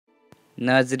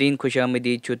नाजरीन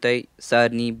खुशामदीद छु तय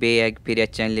सारनी बे एक फिर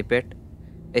चैनल पे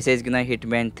गिंदान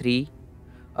हिटमैन 3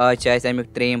 आज अमुक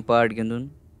त्रेम पार्ट गिंदुन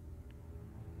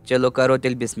चलो करो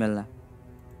तेल बिस्मिल्लाह।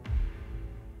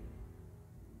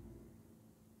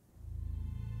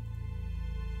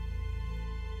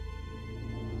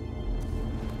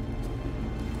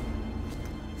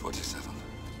 47.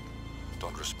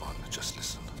 Don't respond, just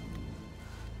listen.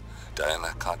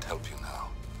 Diana can't help you now.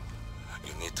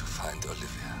 You need to find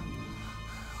Olivia.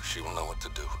 She will know what to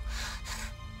do.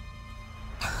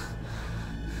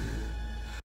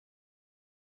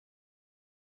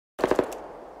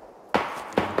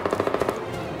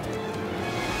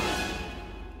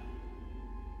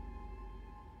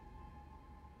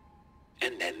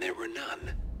 And then there were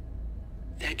none.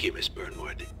 Thank you, Miss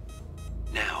Burnwood.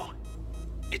 Now,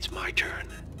 it's my turn.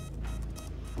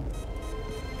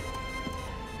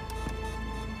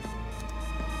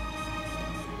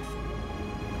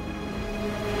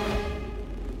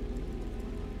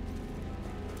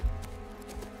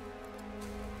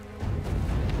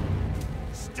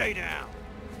 Stay down.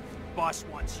 Boss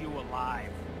wants you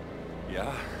alive.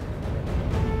 Yeah?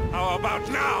 How about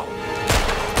now?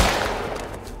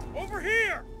 Over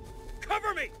here!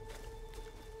 Cover me!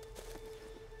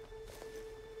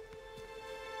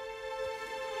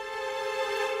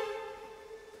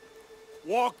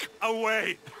 Walk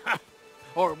away!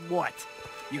 Or what?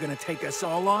 You gonna take us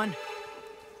all on?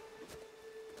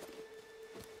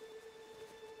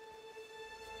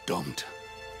 Don't.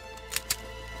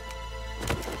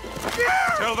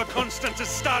 Tell the Constant to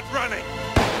start running!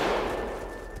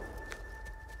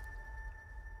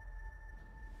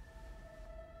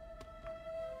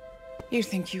 You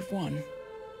think you've won?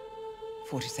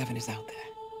 47 is out there.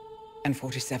 And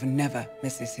 47 never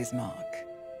misses his mark.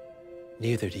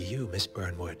 Neither do you, Miss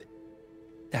Burnwood.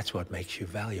 That's what makes you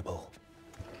valuable.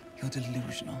 You're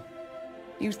delusional.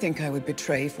 You think I would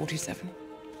betray 47?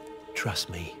 Trust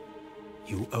me,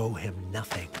 you owe him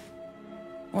nothing.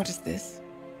 What is this?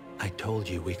 I told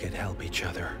you we could help each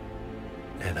other,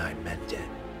 and I meant it.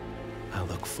 I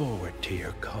look forward to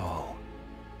your call.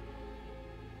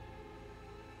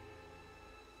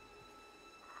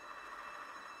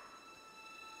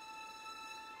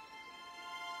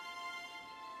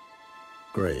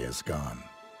 Gray is gone.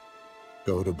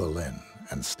 Go to Berlin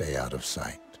and stay out of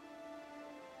sight.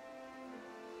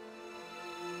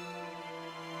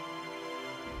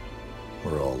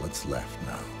 We're all that's left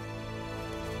now.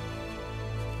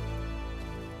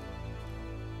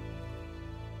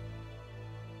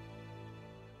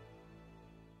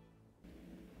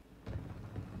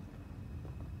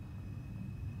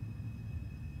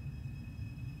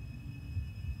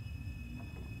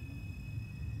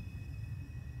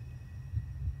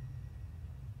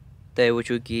 तय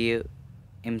वुचु कि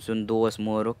अम सुन दोस्त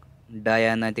मोरुक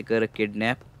Diana ते कर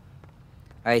kidnap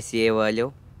ICA वालों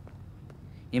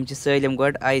यम सलम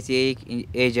गोड ICA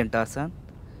agent आसान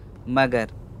मगर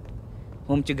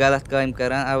हम गलत काम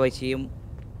करान अवै यम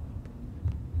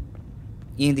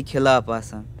इहंद खिलाफ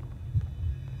आसान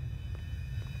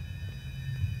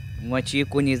वन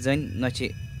कुन जन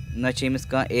न अमिस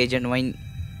कह एजेंट वन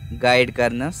गाइड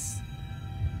करनस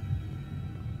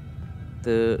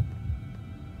तो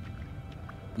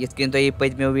यथ कन तुम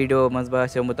पत्मो वीडियो मज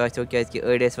बास्योमुत क्या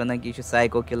अड़ वन कि यह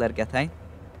साइको किलर क्या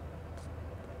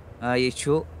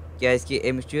यह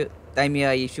अमिस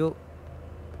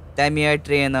तमे आय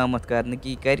ट्रेन आमुत कर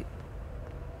कि कर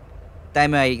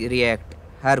तमे आय रिएक्ट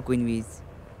हर कुन विज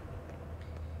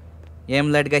यम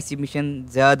लट गि मिशन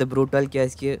ज़्यादा ब्रूटल क्या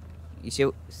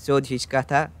यह सोद हिच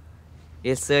कथा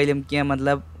ये सलम क्या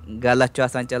मतलब गलत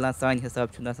चलान सान हिसाब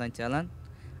चलान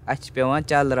अस पेवान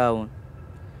चलराउन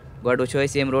गोड वो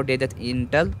अम रोट ये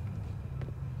इंटल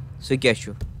सह क्या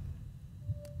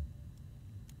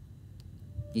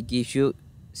यह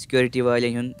सिक्योरिटी वाले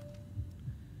हुन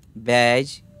बैज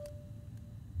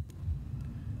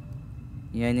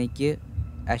यानी कि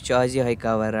अस आज यह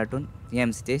कवर रटन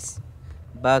यम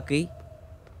बाकी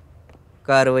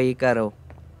कार्रवाई करो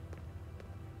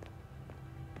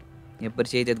यपर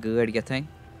गाड़ क्या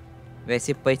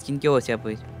वैसे पथ किन क्या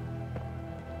यपर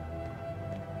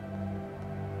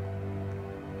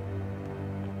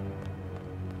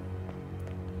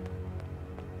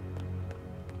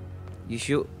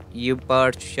यह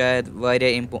पार्ट शायद वारिया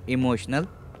इमोशनल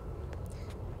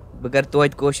बह कर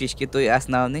तोत कोशिश कि तुम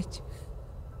असनावन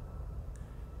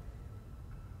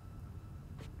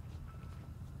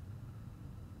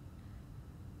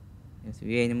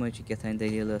वेन मज क्या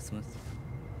दलील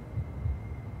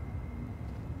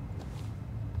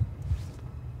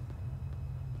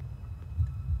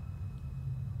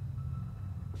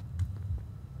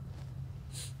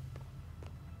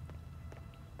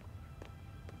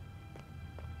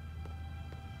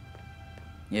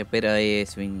Yapar आए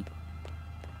swing.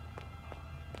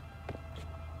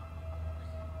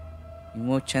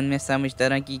 Emotion में समझ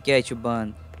तरह की क्या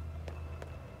चुबान.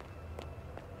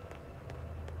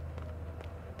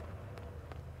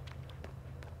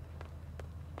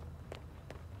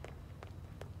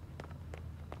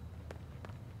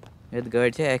 ये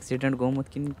गाड़ी से एक्सीडेंट गोमुत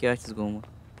कि क्या चीज गोमुत.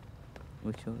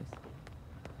 वुचो.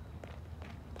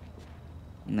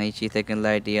 नहीं चीज़ है कि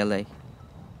लाइट ये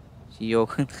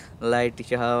Yok light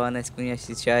işi havan eskun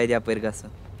yaşı şahit yapır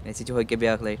gasın. Neyse çok hoke bir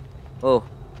aklay. Oh.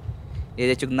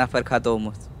 ये çok नफर खाता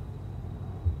olmuş.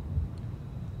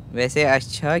 वैसे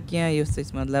अच्छा क्या युस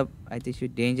इस मतलब अति छु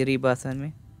डेंजरी बासन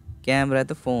में कैमरा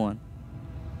तो फोन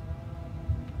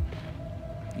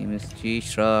यमिस ची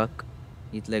श्राक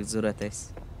इतलक जरूरत है.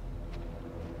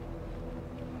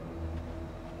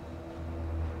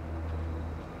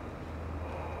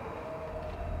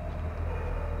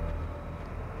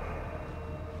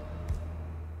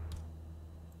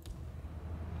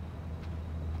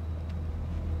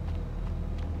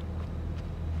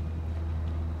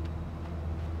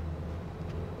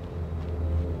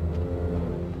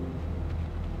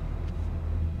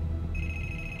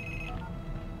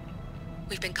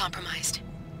 We've been compromised.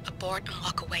 Abort and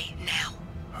walk away now.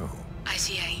 Who?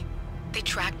 ICA. They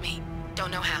tracked me.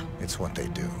 Don't know how. It's what they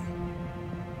do.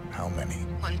 How many?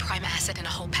 One prime asset and a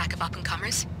whole pack of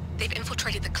up-and-comers. They've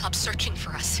infiltrated the club searching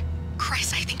for us.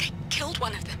 Christ, I think I killed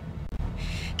one of them.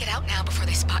 Get out now before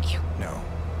they spot you. No.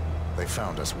 They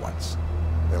found us once.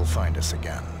 They'll find us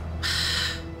again.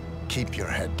 Keep your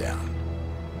head down.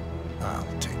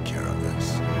 I'll take care of this.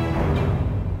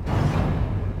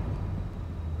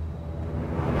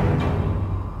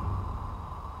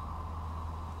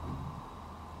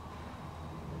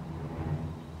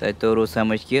 तै तो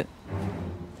समझ के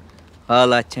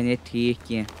हालात छने ठीक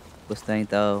के कुस्ताई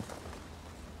ताव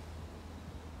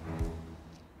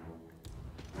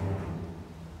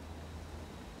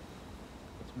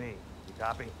It's me. You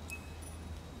copy?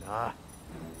 Nah.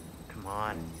 Come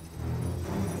on.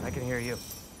 I can hear you.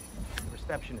 The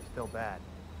reception is still bad.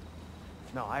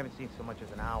 No, I haven't seen so much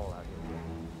as an owl out here yet.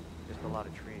 Just a lot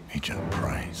of trees. Agent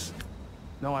Price.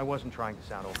 No, I wasn't trying to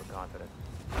sound overconfident.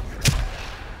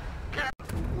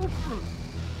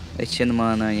 अच्छा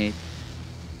माना ये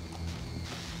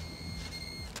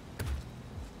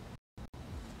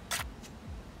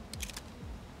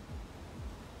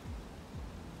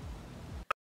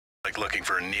Like looking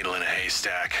for a needle in a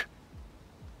haystack.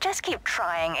 Just keep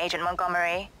trying, Agent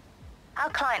Montgomery. Our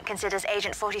client considers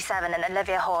Agent 47 and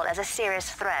Olivia Hall as a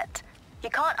serious threat. You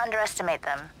can't underestimate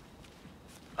them.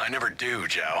 I never do,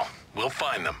 Joe. We'll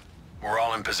find them. We're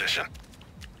all in position.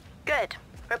 Good.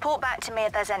 Report back to me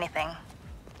if there's anything.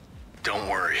 Don't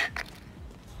worry.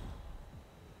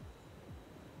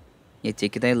 ये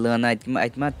चिकता है लाना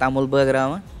इतना तामुल bug रहा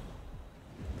हूँ.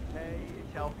 Hey,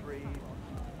 it's Helfrey.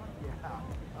 Yeah,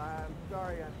 I'm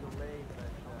sorry I'm delayed,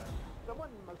 but someone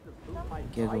must have moved my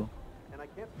क्या flight, go and I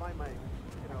can't find my,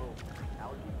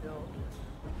 allergy pill.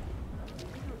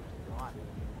 God,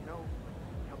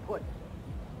 kaput.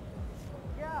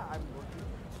 Yeah, I'm looking.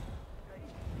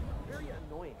 It's very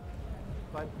annoying.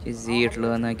 But ये Zeit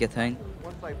लाना क्या था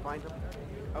once I find them,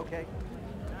 okay.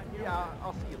 Yeah,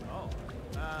 I'll see you later.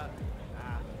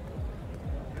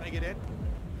 Can I get in?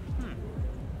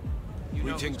 You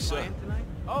know Greetings, who's sir. playing tonight?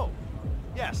 Oh,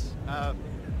 yes.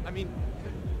 I mean,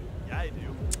 yeah, I do.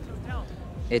 So tell me.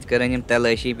 ये करें हम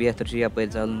तलाशी बेहतर she आप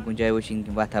इल्ज़ाम कुंजाई वो शिंग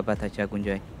वाथा वाथा चा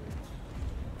कुंजाई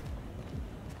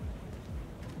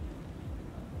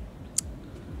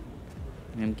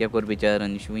हम क्या कर बिचारा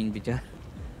निशुइन बिचार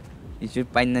इशु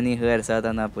पाइन नहीं हर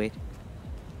सादा ना पे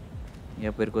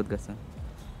या पर कोड गसा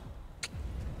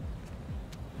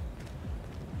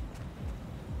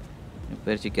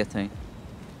पर ची क्या था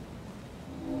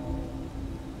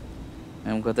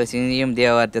हमको तो सीनियम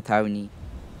दिया हुआ था नहीं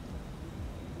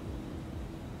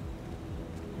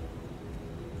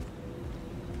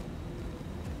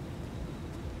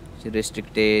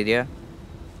restricted area.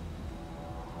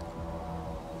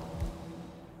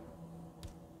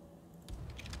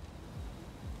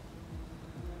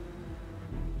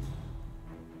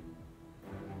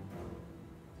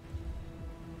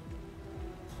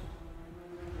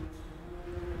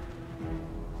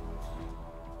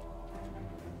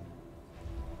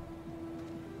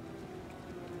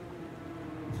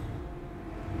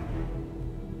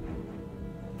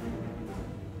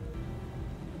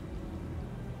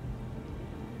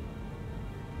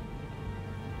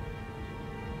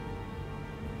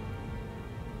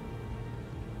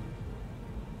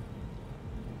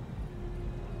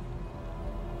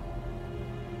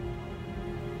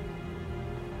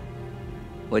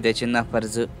 वो देखिए ना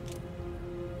फर्ज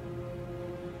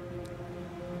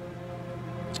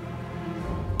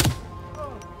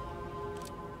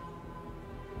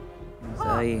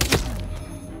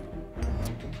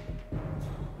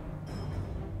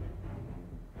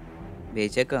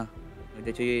Beche ka.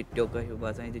 Ite chu ye tioka hiu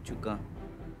basan ite chuka.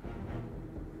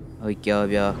 Oi kya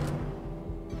bya.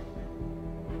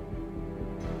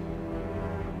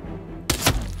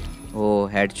 Oh,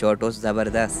 headshot was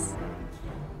zabardast.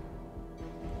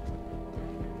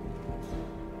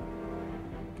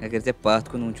 अगर से पाथ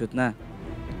को नूचुत ना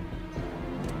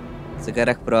स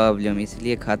करक प्रॉब्लम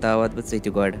इसलिए खाता आवत बस सही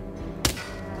गॉड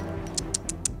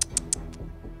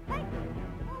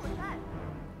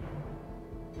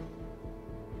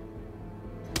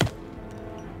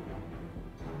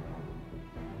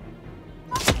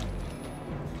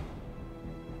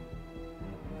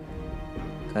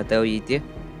खाता हुई थी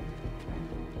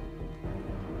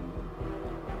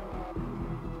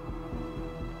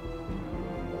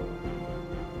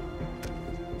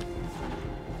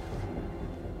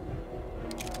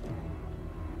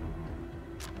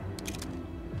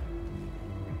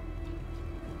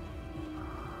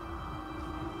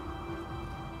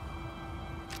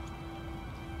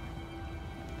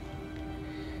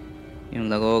यूं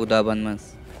लगाओ दाबन मस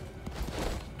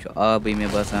जो आबी में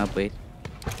बस यहाँ पे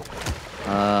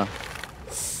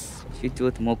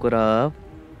शितुत मोकुराब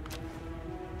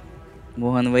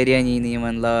मोहन वरियानी नी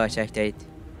मन लाश अष्ट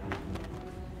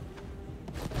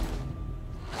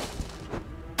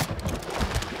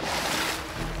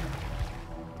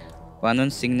पनुन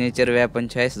सिग्नेचर वेपन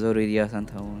जरूरी आसान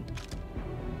थवन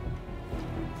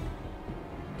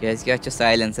क्या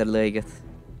साइलेंसर लगित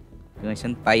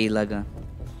कहीं पाई लगान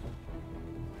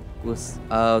कुस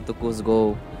आव तो कुस गो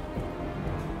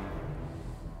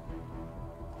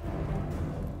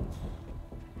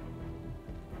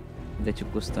दे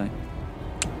कुस तान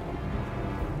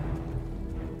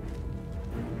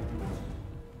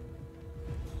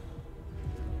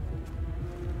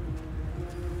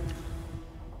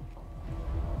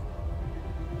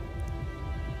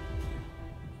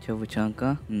वुचान का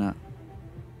ना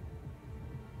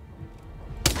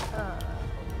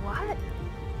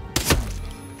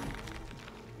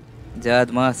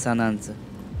ज्यादा मास सनान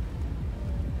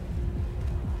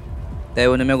तय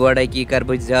वो मे गोड़े कि कर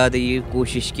बह ज्यादा ये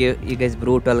कोशिश कि यह गज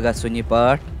ब्रूटल गसन यह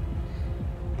पार्ट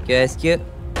क्या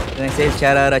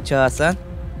शरारत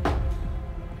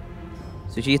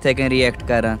सह इथे कन रिएक्ट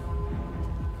करान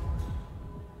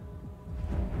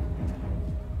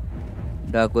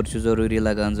डाकुर जरूरी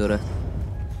लगान जरूरत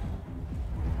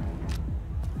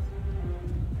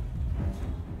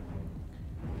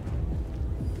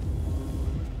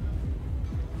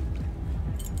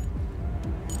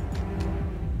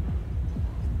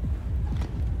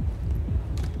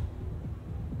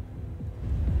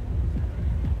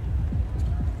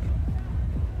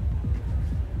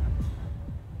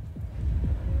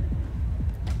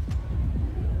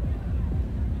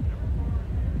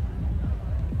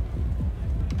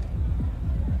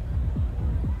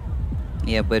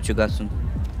यपर गसन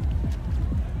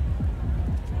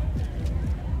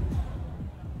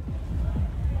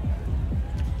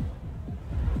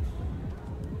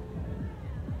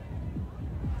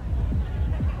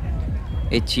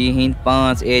ये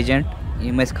 5 एजेंट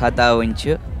यम खतावन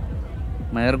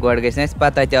मगर गोड़ गस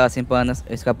पता तन पानस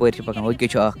कप पकान वो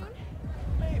क्या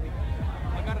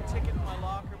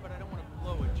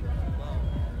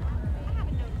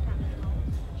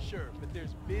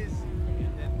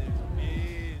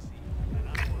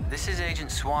This is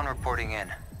Agent Swan reporting in.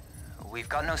 We've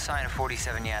got no sign of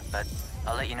 47 yet, but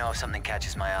I'll let you know if something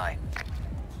catches my eye.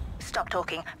 Stop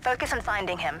talking. Focus on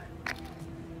finding him.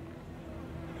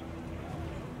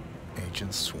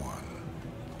 Agent Swan.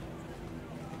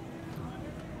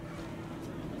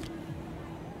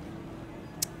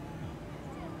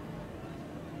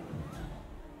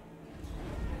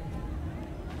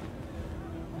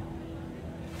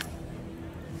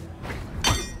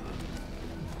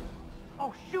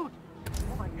 Oh, shoot!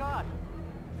 Oh my god!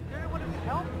 Is there anyone who can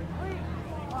help? Please!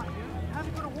 Come on, dude. How's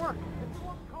it gonna work?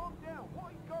 Everyone calm down.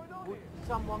 What is going on here?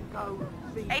 Someone go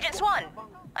see... Agent Swan!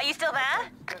 Are you still there?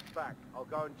 Step back. I'll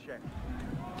go and check.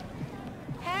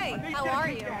 Hey, how are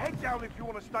you? Get your head down if you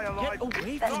want to stay alive.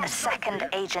 There's a second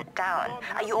agent down.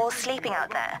 Are you all sleeping out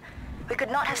there? We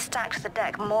could not have stacked the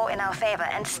deck more in our favor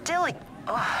and still...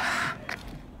 Oh.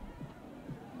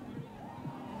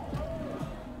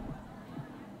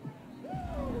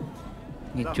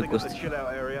 Nothing at the chill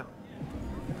out area.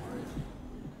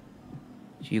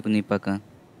 Chico नहीं पका.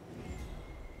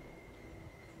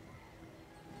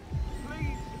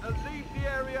 Please leave the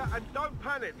area and don't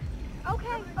panic.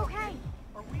 Okay, okay.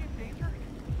 Are we in danger?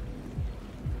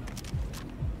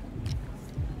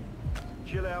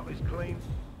 Chill out is clean.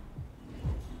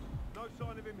 No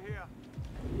sign of him here.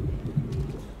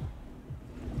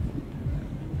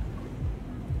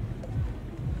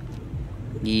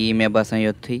 ये मैं बसान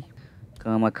योथुई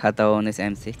काम खाता हो अम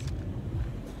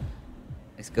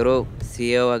करो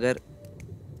save अगर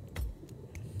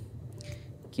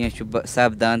क्या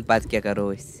सावधान पत क्या करो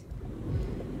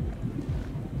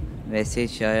वैसे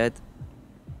शायद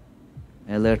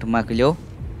अलर्ट मकलो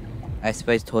अस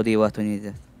पज थोड़ी वतुन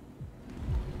इज्जत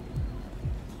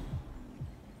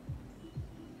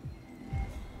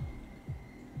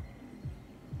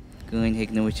कहीं हेक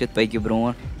वुचित पकि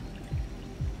bro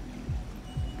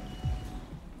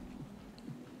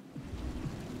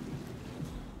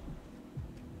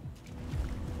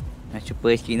You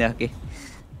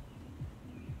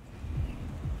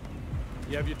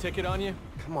have your ticket on you?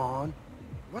 Come on.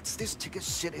 What's this ticket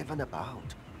shit even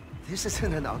about? This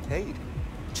isn't an arcade.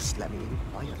 Just let me in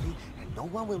quietly, and no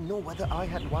one will know whether I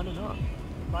had one or not.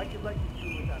 If I could let you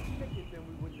through without a ticket, then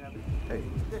we wouldn't have it. Hey.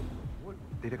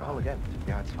 Did it call again?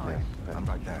 Yeah, it's fine. I'm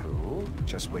right there. Cool.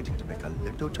 Just waiting to make a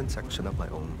little transaction of my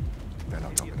own. Then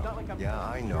I'll drop it off. Yeah,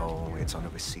 I know. It's on a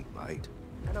receipt, right?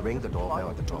 Ring the doorbell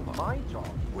at the drop-off.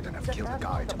 Wouldn't have killed the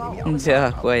guy to leave me out.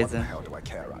 Yeah, what the hell do I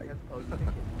care, right?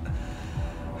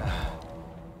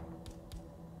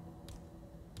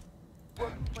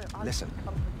 Listen,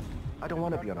 I don't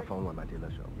want to be on the phone with my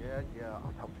dealer show. Yeah,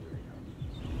 I'll talk to you later.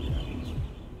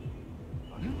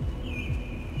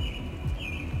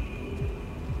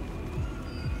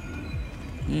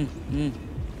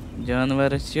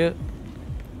 जानवर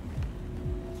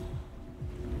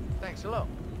Thanks, hello.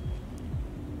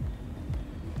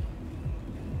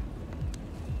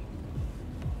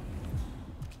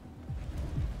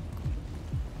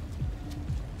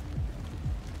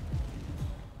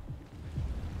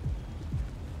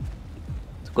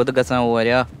 Kod gasan var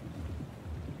ya.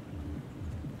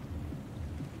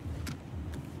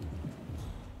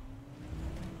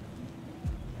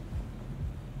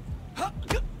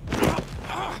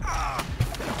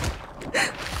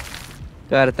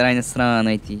 Kar tarayın sran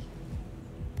ayti.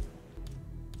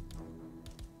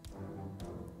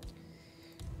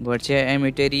 Borche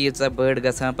emitteri it's a bird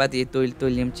gasan pat ye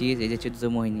tul yem cheez ye chut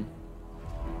zumohini.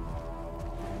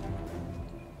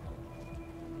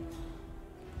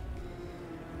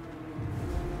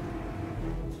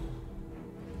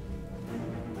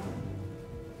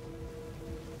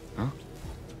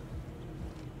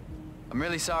 I'm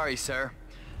really sorry, sir.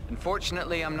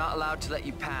 Unfortunately, I'm not allowed to let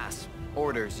you pass.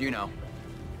 Orders, you know.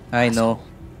 I know.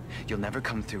 You'll never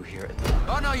come through here.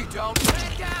 Oh, no, you don't.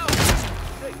 Stand down!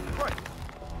 Hey, Christ!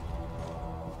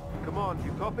 Come on,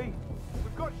 you copy?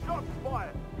 We've got shots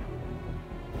fired!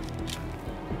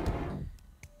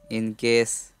 In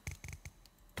case.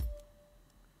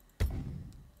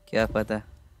 क्या पता?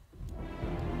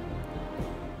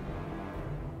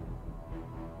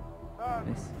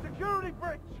 Security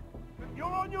breach!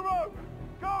 You're on your own!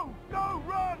 Go! Go!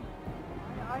 Run!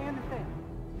 I understand.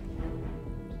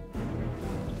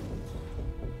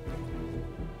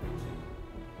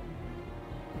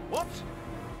 What?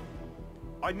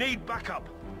 I need backup.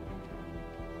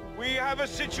 We have a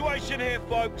situation here,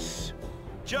 folks.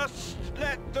 Just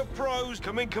let the pros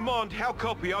come in command. How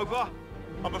copy, over?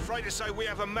 I'm afraid to say we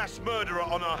have a mass murderer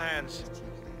on our hands.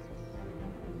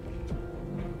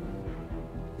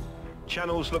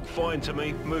 Channels look fine to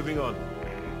me. Moving on.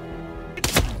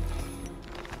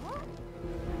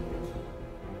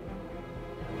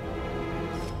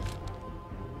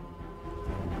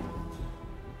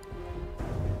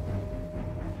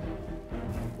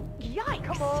 Yikes!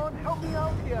 Come on, help me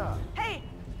out here. Hey,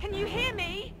 can you hear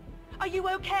me? Are you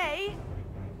okay?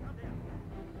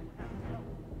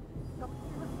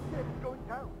 It's going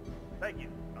down. Thank you.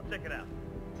 I'll check it out.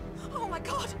 Oh my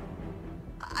God!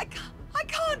 I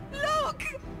can't look!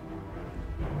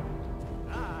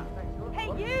 Hey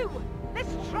you!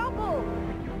 There's trouble!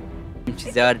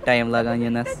 ज़्यादा time लगा ये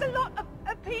नस. There's a lot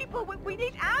of people. We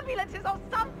need ambulances or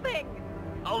something!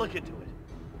 I'll look into it.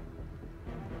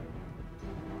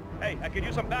 Hey, I could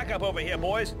use some backup over here,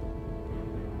 boys.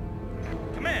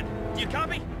 Command, do you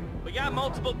copy? We got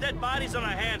multiple dead bodies on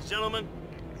our hands, gentlemen.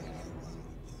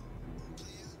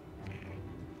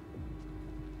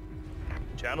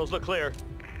 Channels look clear.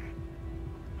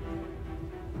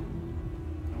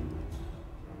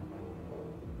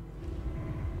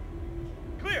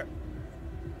 Clear.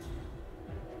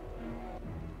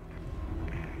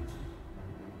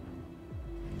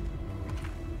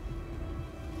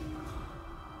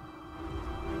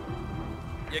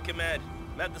 Yeah, Command.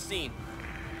 I'm at the scene.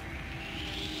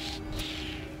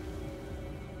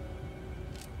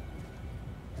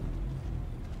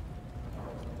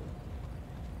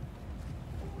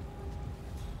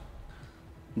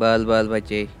 बाल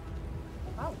बचे.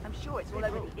 Oh, I'm sure it's all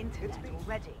over the internet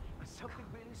already. Something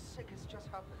really sick has just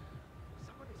happened.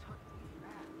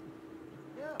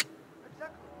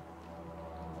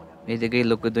 ये गई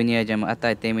लोग दुनिया जम आता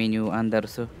है ते मेन्यू अंदर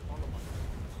सो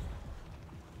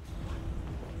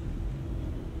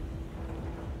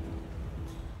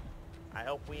I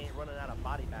hope we ain't running out of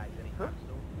body bags anytime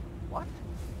soon. What?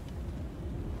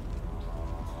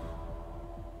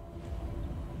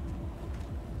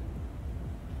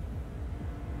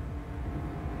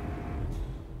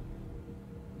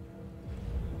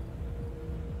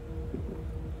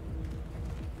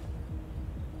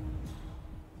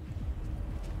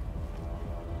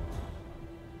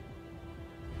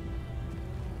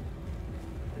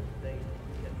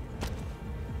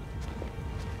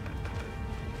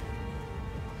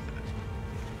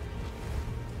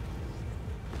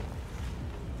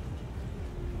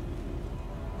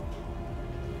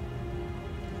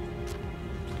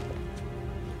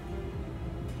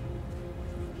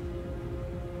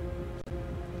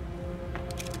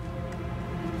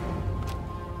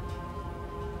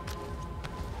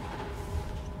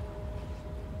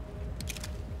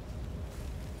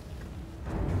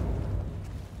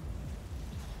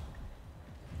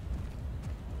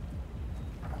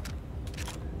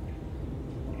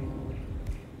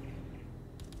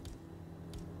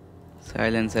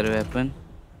 silencer weapon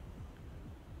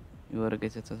your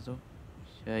gets so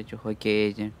शायद hockey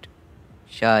agent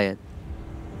शायद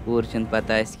पूर छन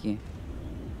पता इसकी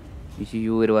इसी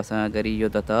यूर वसा अगर यो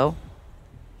बताओ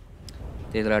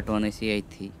तेरा टोन इसी आई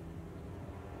थी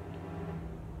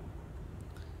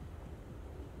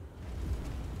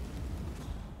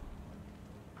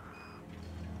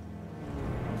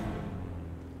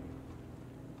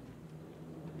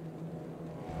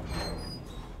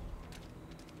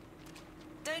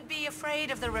Don't be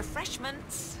afraid of the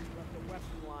refreshments.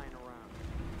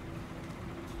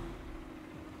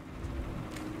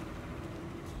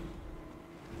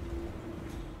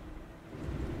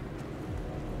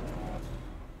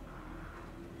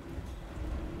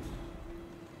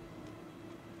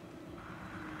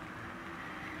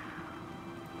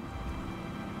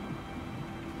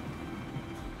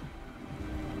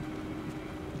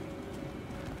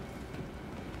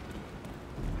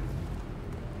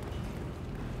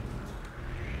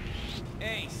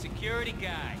 Hey, security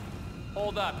guy.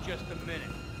 Hold up just a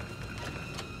minute.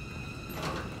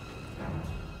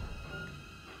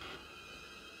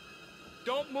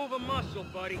 Don't move a muscle,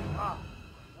 buddy. Ah,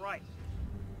 Christ.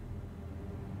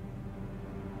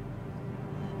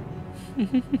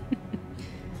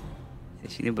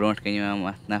 Şimdi bronş kanıyor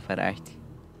atna faraştı.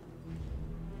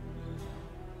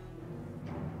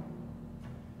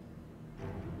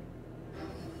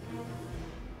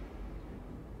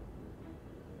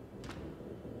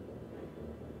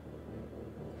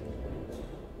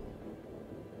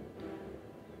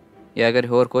 या अगर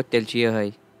होर को तेल चाहिए है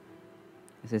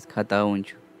इसे खाता हूँ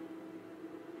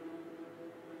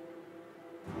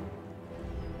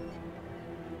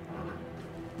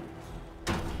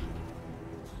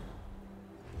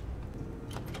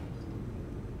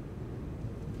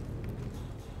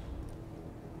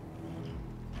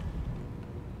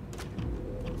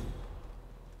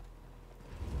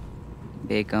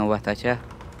बेका वक्त अच्छा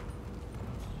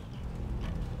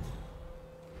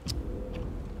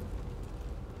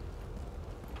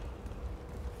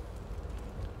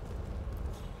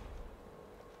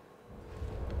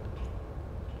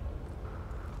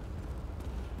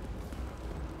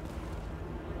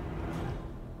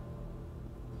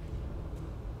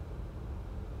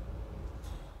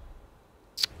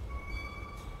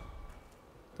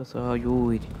So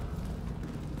you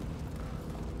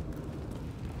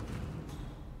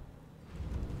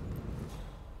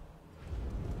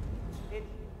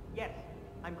Yes,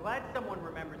 I'm glad someone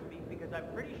remembers me because I'm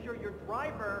pretty sure your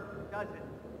driver doesn't.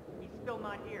 He's still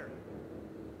not here.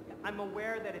 I'm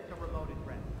aware that it's a remote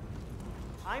address.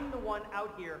 I'm the one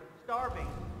out here starving.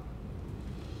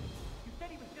 You said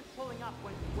he was just pulling up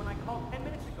when I called 10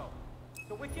 minutes ago.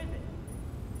 So which is it?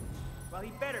 Well,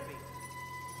 he better be.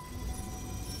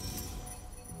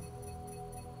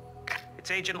 It's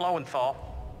Agent Lowenthal.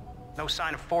 No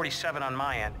sign of 47 on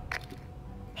my end.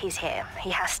 He's here.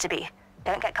 He has to be.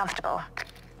 Don't get comfortable.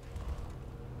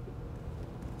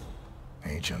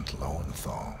 Agent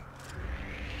Lowenthal.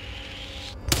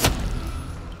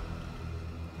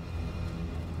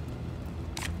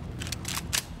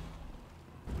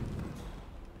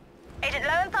 Agent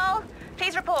Lowenthal,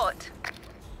 please report.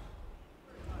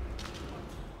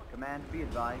 Command, be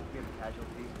advised, we have a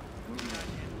casualty. Moving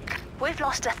in. We've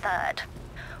lost a third.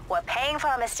 We're paying for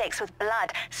our mistakes with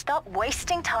blood. Stop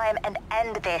wasting time and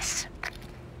end this.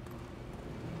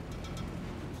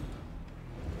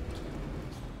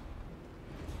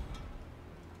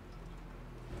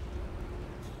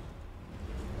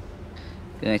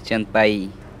 Kansan pai.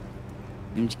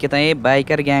 Kita ये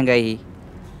biker gang आई.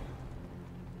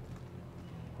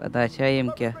 पता अच्छा ये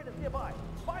क्या?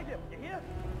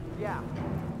 Yeah.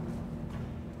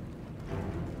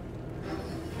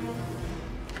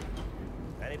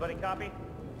 Anybody copy?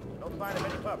 No sign of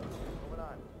any cover. Moving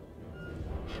on.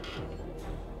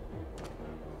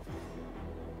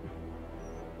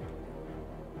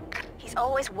 He's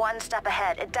always one step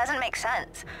ahead. It doesn't make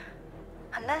sense.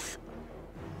 Unless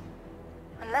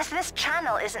this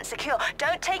channel isn't secure.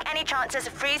 Don't take any chances.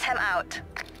 Freeze him out.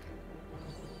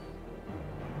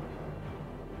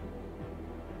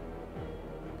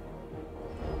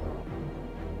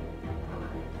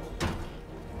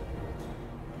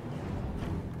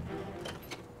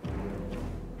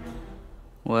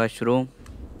 Washroom.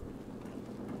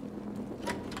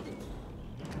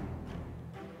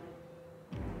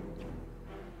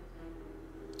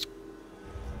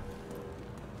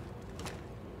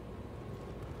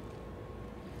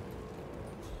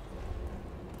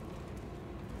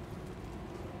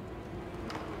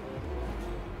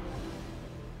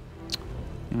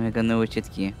 मैं करना उचित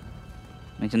किए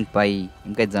मैं चंद पाई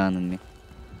इनका जानन में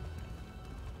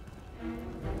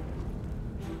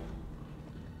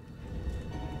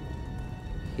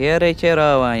hair है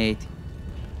रावान ये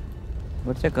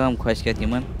वरचा काम खुश क्या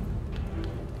तिमन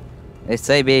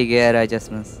ऐसा बे गैराजस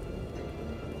मस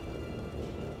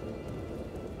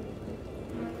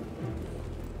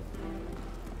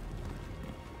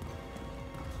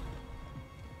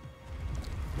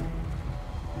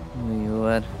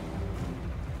यार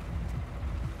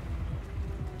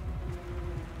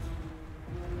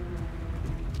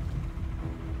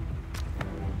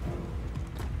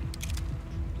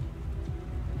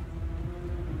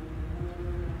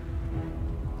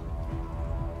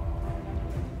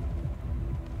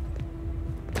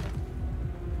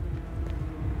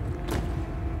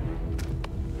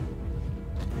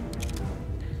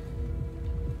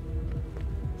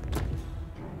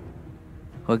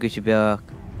Hoe kun je bij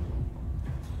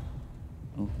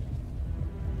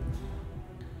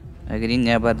अगर इन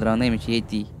नया बात रहा नहीं मुझे ये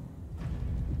थी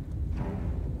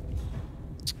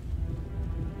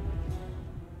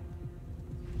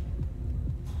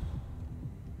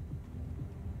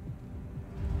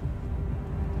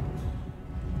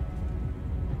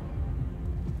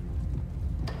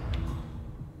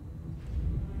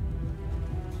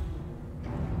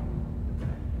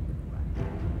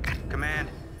Command,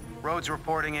 roads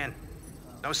reporting in.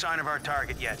 No sign of our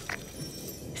target yet.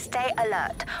 Stay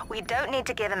alert. We don't need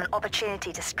to give him an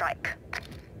opportunity to strike.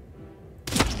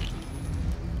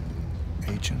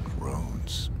 Agent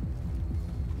Rhodes.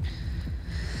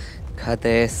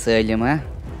 Khate Salima.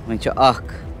 Mancha Ak.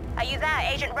 Are you there,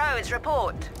 Agent Rhodes?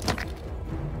 Report.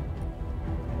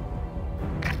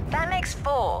 That makes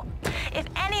 4. If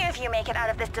any of you make it out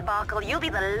of this debacle, you'll be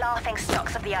the laughing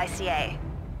stocks of the ICA.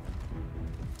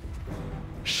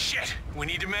 Shit! We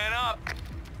need to man up!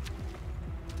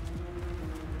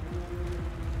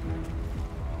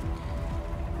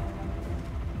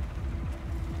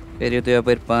 फिर ये तो यहाँ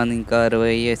पर पानी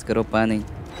कार्रवाई है इस करो पानी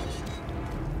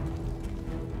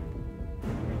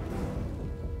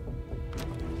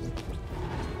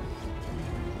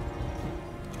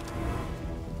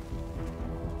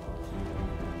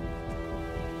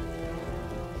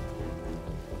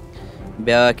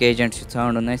ब्याक एजेंट से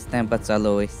साउंड ना इस टाइम पर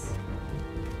चलो इस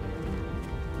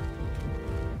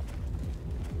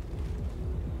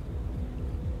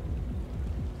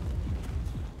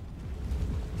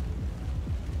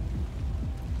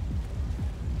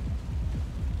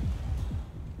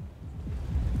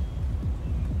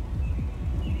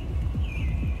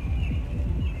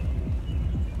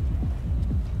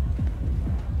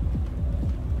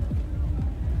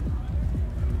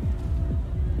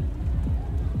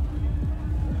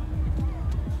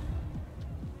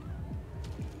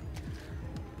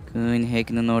कौन है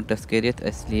कि नोटिस करित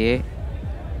इसलिए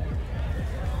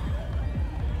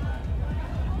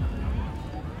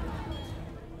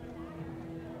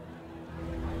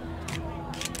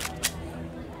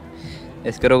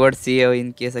इसको रोगोट सी है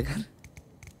इन केस अगर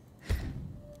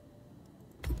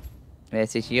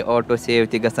वैसे ही ऑटो सेव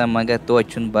ती गसा मगर तो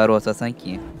छुन भरोसा सान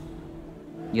की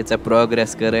ये च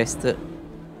प्रोग्रेस कर तो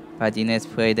पाजी ने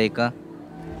फायदे का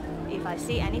If I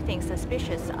see anything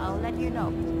suspicious, I'll let you know.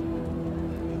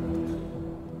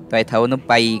 Tại thấu nó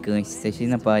bay cười sẽ chỉ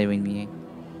nó bay bên mi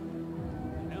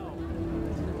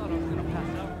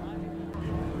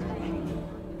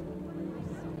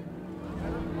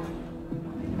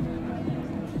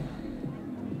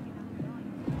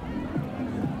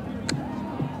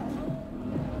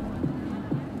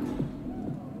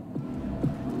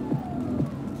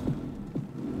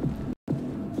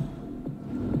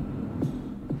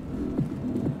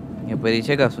यपरी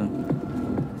छे गसुन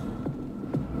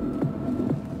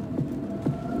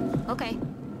Okay.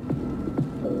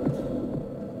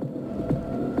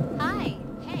 Hi.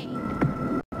 Hey.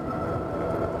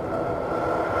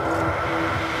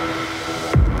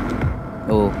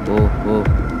 Oh.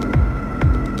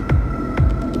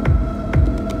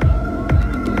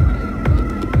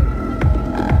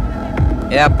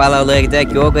 या पाला लग जाए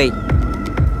क्यों गई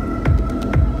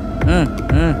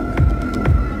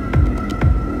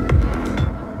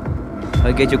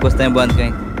ओके जो कुछ टाइम बंद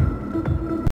करें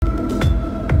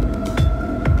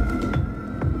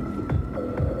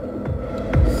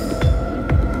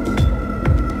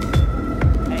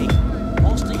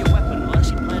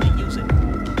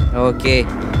ओके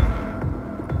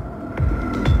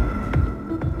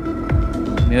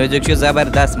म्यूजिक शो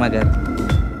जबरदस्त मगर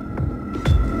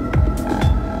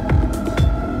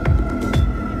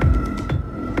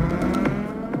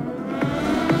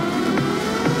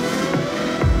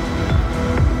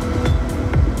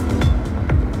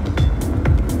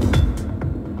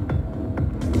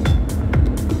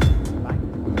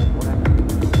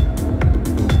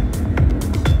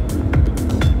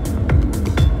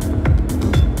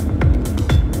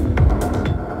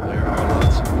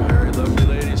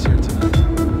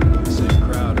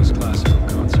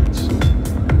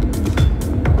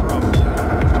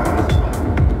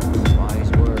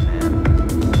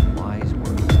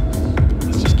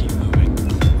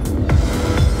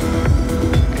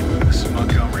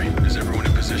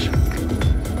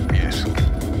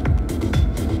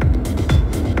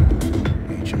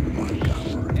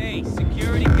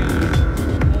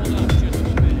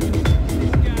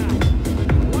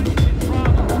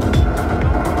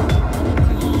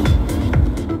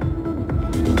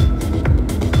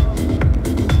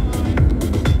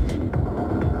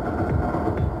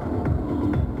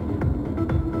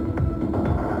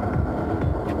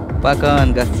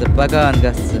Pagan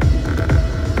gastı.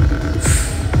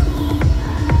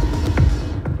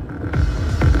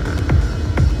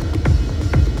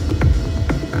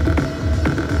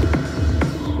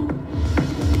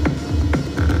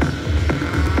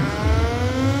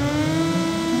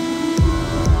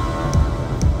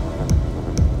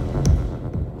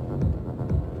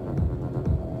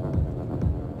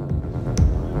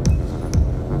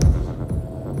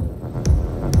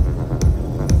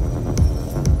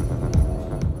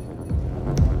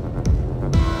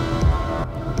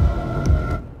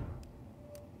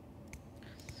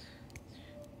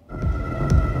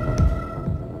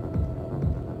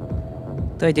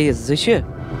 Stadia zışı.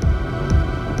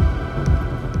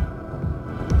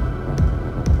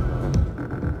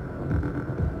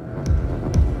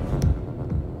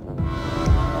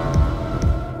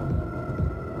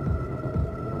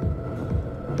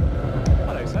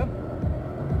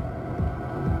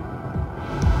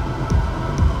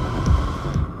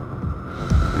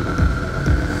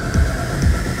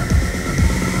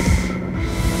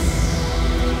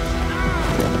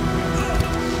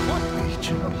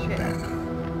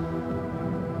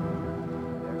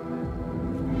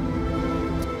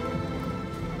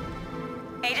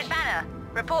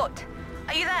 Report.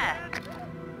 Are you there?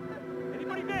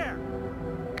 Anybody there?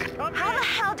 How the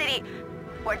hell did he...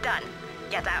 We're done.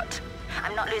 Get out.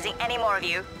 I'm not losing any more of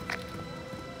you.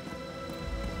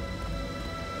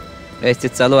 Este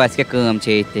चालू आज क्या काम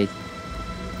चाहिए?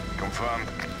 Confirmed.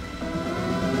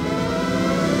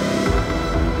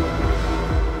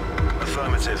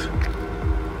 Affirmative.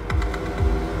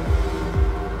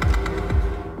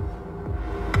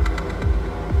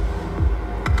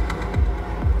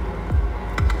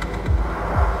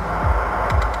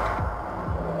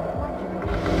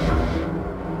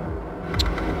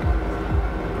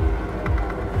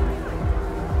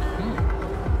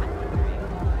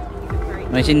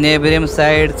 Machine neighboring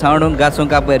side sound gasun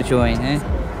ka perchu hai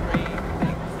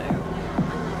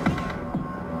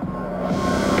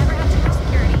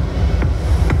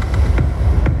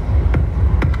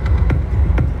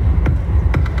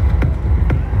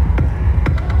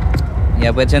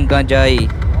या बचन कहाँ जाई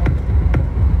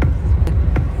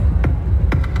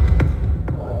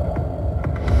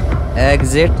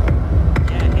exit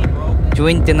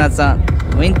 20 naca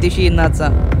 20 naca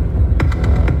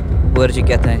वर्जी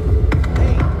क्या था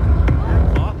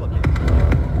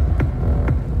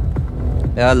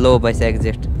लो बस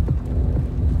एग्जिट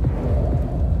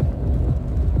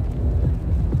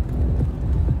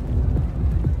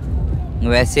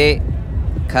वैसे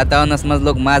खाता हूँ नस्मज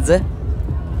लोग माज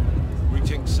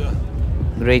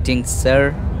ग्रीटिंग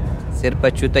सर सिर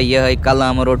पचू तो यह है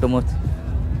कलाम रोटमुत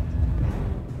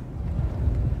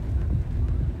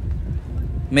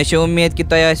मे उम्मीद कि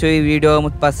तुम वीडियो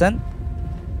मुत पसंद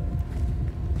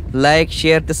Like,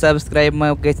 share to subscribe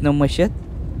my gets no mushit.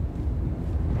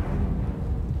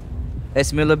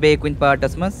 Es milo be kun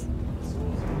partas mas.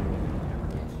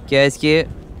 Kyaski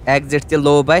exit the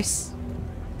low base.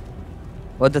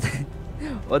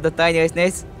 Oda tiny is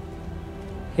nice.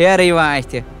 Here you are.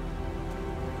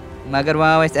 Magar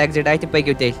wow is exit I to pay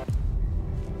you take.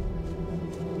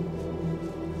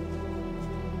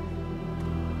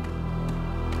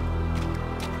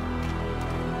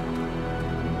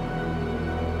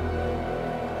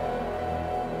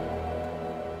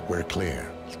 We're clear.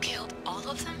 You killed all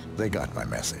of them? They got my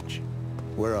message.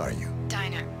 Where are you?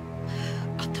 Diner.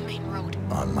 Up the main road.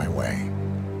 On my way.